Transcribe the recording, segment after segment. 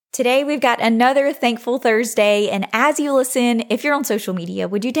Today, we've got another Thankful Thursday, and as you listen, if you're on social media,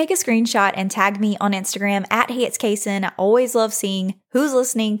 would you take a screenshot and tag me on Instagram at HeyIt'sKaysen? I always love seeing who's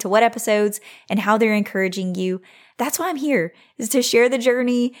listening to what episodes and how they're encouraging you. That's why I'm here, is to share the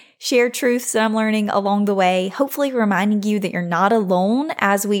journey, share truths that I'm learning along the way, hopefully reminding you that you're not alone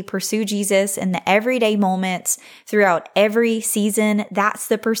as we pursue Jesus in the everyday moments throughout every season. That's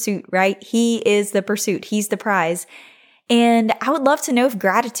the pursuit, right? He is the pursuit. He's the prize. And I would love to know if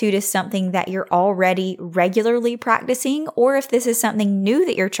gratitude is something that you're already regularly practicing or if this is something new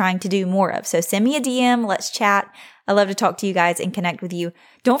that you're trying to do more of. So send me a DM, let's chat. I love to talk to you guys and connect with you.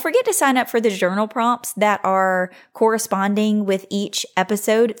 Don't forget to sign up for the journal prompts that are corresponding with each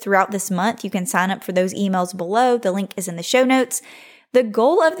episode throughout this month. You can sign up for those emails below. The link is in the show notes. The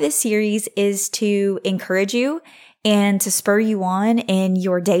goal of this series is to encourage you and to spur you on in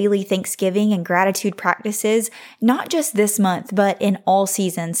your daily Thanksgiving and gratitude practices, not just this month, but in all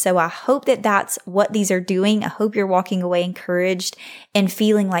seasons. So I hope that that's what these are doing. I hope you're walking away encouraged and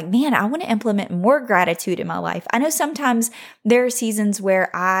feeling like, man, I want to implement more gratitude in my life. I know sometimes there are seasons where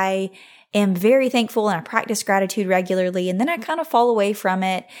I am very thankful and I practice gratitude regularly, and then I kind of fall away from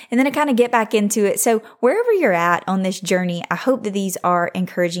it, and then I kind of get back into it. So wherever you're at on this journey, I hope that these are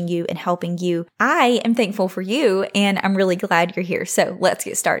encouraging you and helping you. I am thankful for you, and I'm really glad you're here. So let's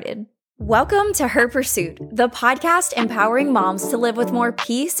get started. Welcome to Her Pursuit, the podcast empowering moms to live with more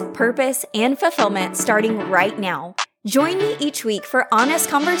peace, purpose, and fulfillment starting right now. Join me each week for honest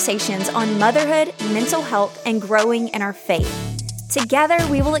conversations on motherhood, mental health, and growing in our faith. Together,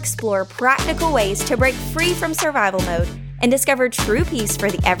 we will explore practical ways to break free from survival mode and discover true peace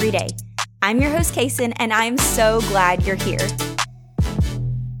for the everyday. I'm your host, Kaysen, and I'm so glad you're here.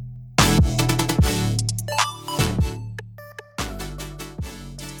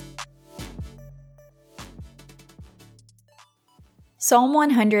 Psalm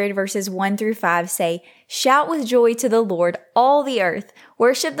 100 verses 1 through 5 say, "Shout with joy to the Lord, all the earth.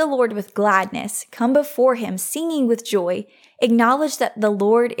 Worship the Lord with gladness. Come before him singing with joy. Acknowledge that the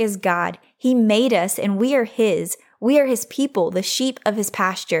Lord is God. He made us and we are his. We are his people, the sheep of his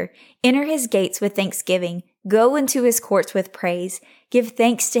pasture. Enter his gates with thanksgiving. Go into his courts with praise. Give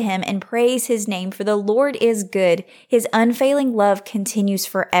thanks to him and praise his name, for the Lord is good. His unfailing love continues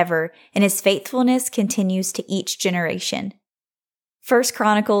forever, and his faithfulness continues to each generation." 1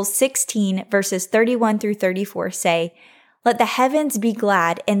 Chronicles 16 verses 31 through 34 say, "Let the heavens be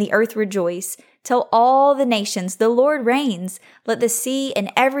glad and the earth rejoice. Tell all the nations the Lord reigns. Let the sea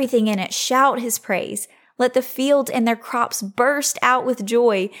and everything in it shout his praise. Let the fields and their crops burst out with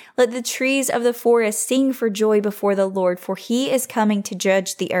joy. Let the trees of the forest sing for joy before the Lord, for he is coming to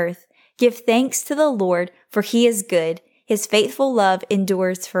judge the earth. Give thanks to the Lord, for he is good. His faithful love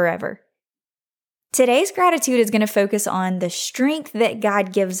endures forever." Today's gratitude is going to focus on the strength that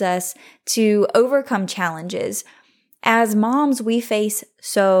God gives us to overcome challenges. As moms, we face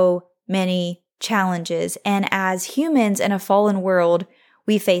so many challenges, and as humans in a fallen world,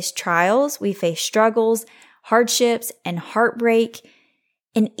 we face trials, we face struggles, hardships, and heartbreak.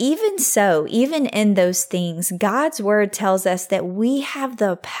 And even so, even in those things, God's word tells us that we have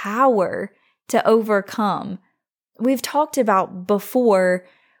the power to overcome. We've talked about before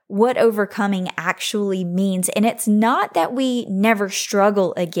what overcoming actually means. And it's not that we never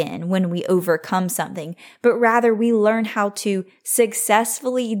struggle again when we overcome something, but rather we learn how to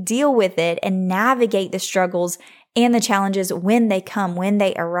successfully deal with it and navigate the struggles and the challenges when they come, when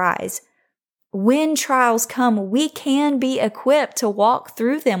they arise. When trials come, we can be equipped to walk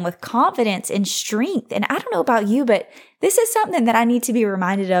through them with confidence and strength. And I don't know about you, but this is something that I need to be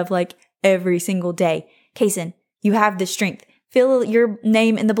reminded of like every single day. Kaysen, you have the strength. Fill your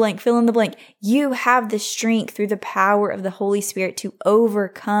name in the blank, fill in the blank. You have the strength through the power of the Holy Spirit to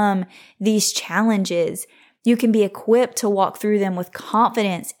overcome these challenges. You can be equipped to walk through them with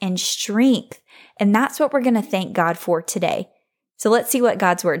confidence and strength. And that's what we're going to thank God for today. So let's see what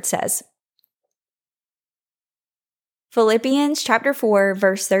God's word says. Philippians chapter 4,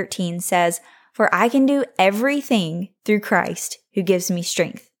 verse 13 says, "For I can do everything through Christ who gives me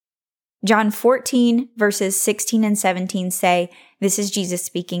strength." John 14 verses 16 and 17 say, this is Jesus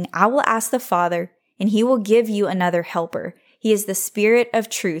speaking, "I will ask the Father, and he will give you another helper. He is the Spirit of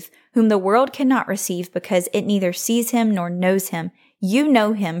truth, whom the world cannot receive because it neither sees him nor knows him. You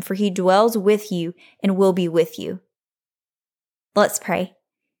know him, for he dwells with you and will be with you." Let's pray.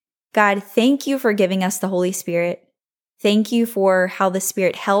 God, thank you for giving us the Holy Spirit. Thank you for how the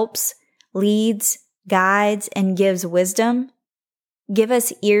Spirit helps, leads, guides, and gives wisdom. Give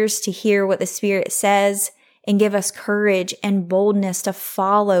us ears to hear what the Spirit says, and give us courage and boldness to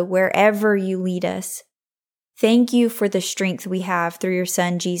follow wherever you lead us. Thank you for the strength we have through your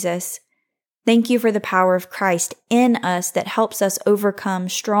Son, Jesus. Thank you for the power of Christ in us that helps us overcome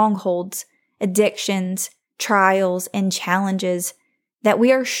strongholds, addictions, trials, and challenges that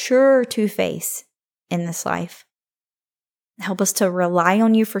we are sure to face in this life. Help us to rely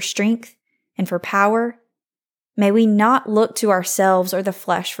on you for strength and for power. May we not look to ourselves or the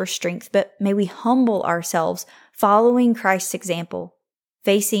flesh for strength, but may we humble ourselves, following Christ's example,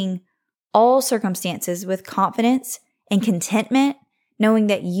 facing all circumstances with confidence and contentment, knowing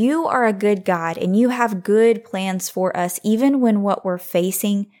that you are a good God and you have good plans for us, even when what we're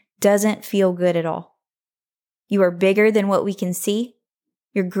facing doesn't feel good at all. You are bigger than what we can see.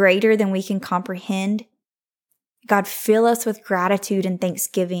 You're greater than we can comprehend. God, fill us with gratitude and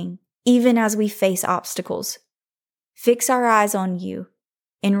thanksgiving, even as we face obstacles. Fix our eyes on you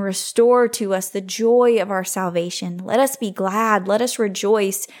and restore to us the joy of our salvation. Let us be glad. Let us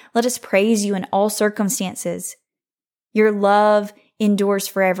rejoice. Let us praise you in all circumstances. Your love endures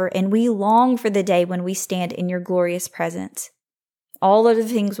forever, and we long for the day when we stand in your glorious presence. All other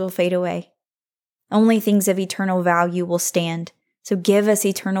things will fade away. Only things of eternal value will stand. So give us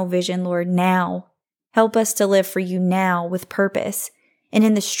eternal vision, Lord, now. Help us to live for you now with purpose and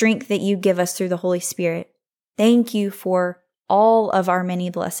in the strength that you give us through the Holy Spirit. Thank you for all of our many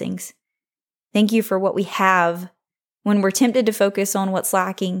blessings. Thank you for what we have. When we're tempted to focus on what's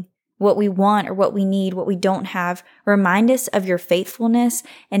lacking, what we want or what we need, what we don't have, remind us of your faithfulness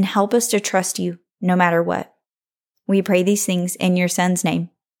and help us to trust you no matter what. We pray these things in your Son's name.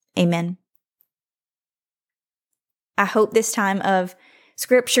 Amen. I hope this time of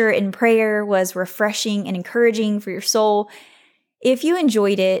scripture and prayer was refreshing and encouraging for your soul. If you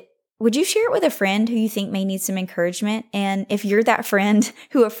enjoyed it, would you share it with a friend who you think may need some encouragement? And if you're that friend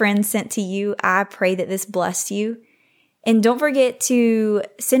who a friend sent to you, I pray that this blessed you. And don't forget to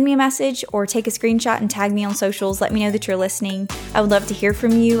send me a message or take a screenshot and tag me on socials. Let me know that you're listening. I would love to hear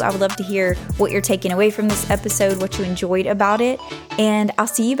from you. I would love to hear what you're taking away from this episode, what you enjoyed about it. And I'll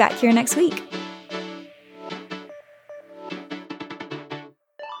see you back here next week.